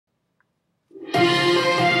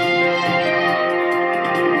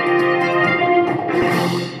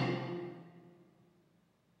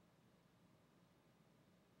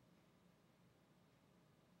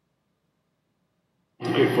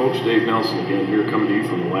folks, Dave Nelson again here, coming to you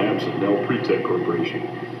from the labs at Dell Pretech Corporation.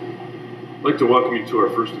 I'd like to welcome you to our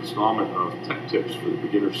first installment of Tech Tips for the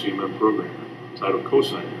Beginner CMM Programmer, titled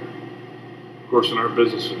Cosine Error. Of course, in our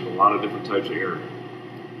business there's a lot of different types of error,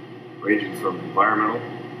 ranging from environmental,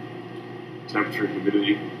 temperature,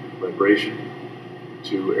 humidity, vibration,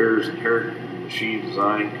 to errors inherent in machine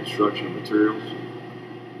design, construction of materials,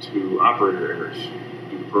 to operator errors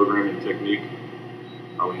due to programming technique,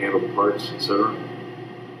 how we handle the parts, etc.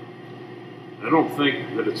 I don't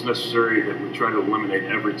think that it's necessary that we try to eliminate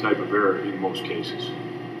every type of error in most cases.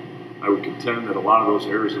 I would contend that a lot of those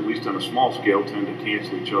errors, at least on a small scale, tend to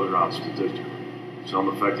cancel each other out statistically, some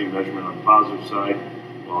affecting measurement on the positive side,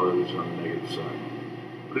 while others on the negative side.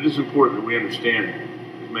 But it is important that we understand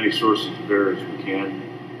as many sources of error as we can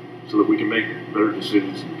so that we can make better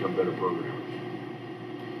decisions and become better programmers.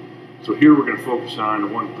 So here we're going to focus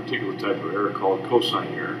on one particular type of error called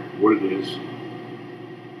cosine error, what it is,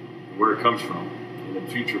 where it comes from, and in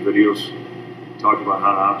future videos talk about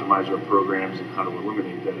how to optimize our programs and how to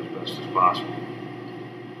eliminate that as best as possible.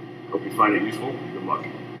 Hope you find it useful, and good luck.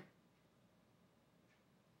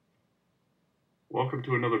 Welcome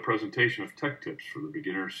to another presentation of Tech Tips for the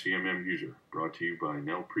Beginner CMM User, brought to you by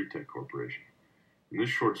Dell Pretech Corporation. In this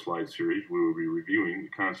short slide series, we will be reviewing the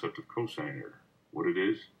concept of cosine error, what it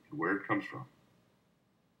is, and where it comes from.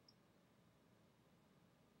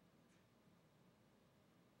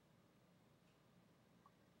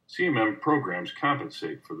 CMM programs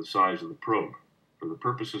compensate for the size of the probe. For the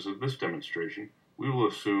purposes of this demonstration, we will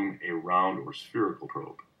assume a round or spherical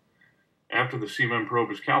probe. After the CMM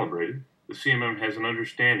probe is calibrated, the CMM has an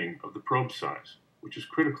understanding of the probe size, which is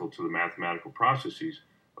critical to the mathematical processes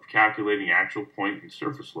of calculating actual point and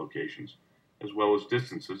surface locations, as well as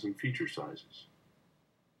distances and feature sizes.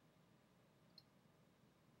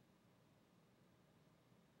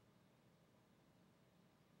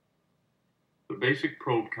 The basic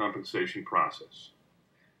probe compensation process.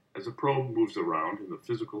 As the probe moves around in the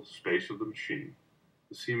physical space of the machine,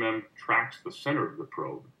 the CMM tracks the center of the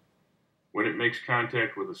probe. When it makes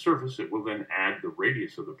contact with a surface, it will then add the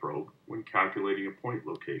radius of the probe when calculating a point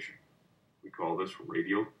location. We call this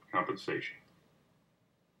radial compensation.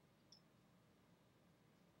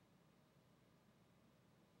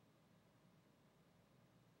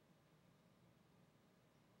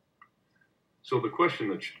 So the question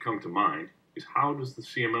that should come to mind is, how does the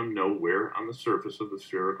CMM know where on the surface of the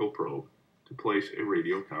spherical probe to place a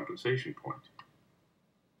radial compensation point?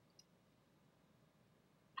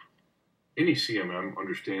 Any CMM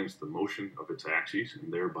understands the motion of its axes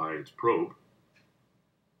and thereby its probe.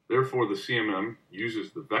 Therefore, the CMM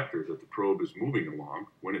uses the vector that the probe is moving along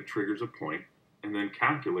when it triggers a point and then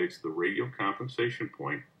calculates the radial compensation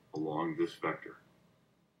point along this vector.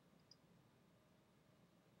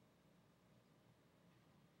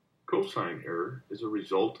 Cosine error is a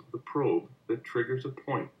result of the probe that triggers a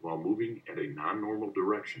point while moving at a non-normal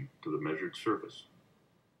direction to the measured surface.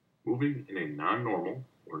 Moving in a non-normal,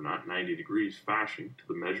 or not 90 degrees fashion to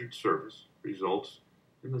the measured surface results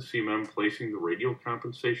in the CMM placing the radial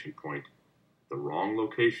compensation point at the wrong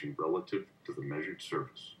location relative to the measured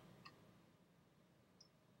surface.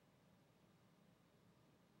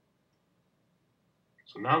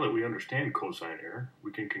 So now that we understand cosine error,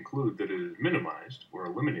 we can conclude that it is minimized or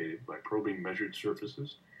eliminated by probing measured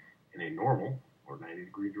surfaces in a normal or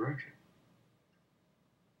 90-degree direction.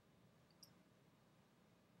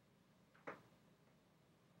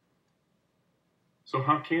 So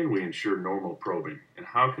how can we ensure normal probing, and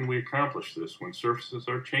how can we accomplish this when surfaces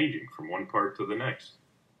are changing from one part to the next?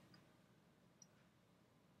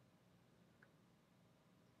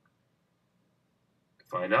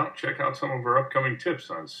 To find out, check out some of our upcoming tips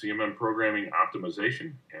on CMM programming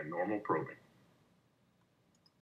optimization and normal probing.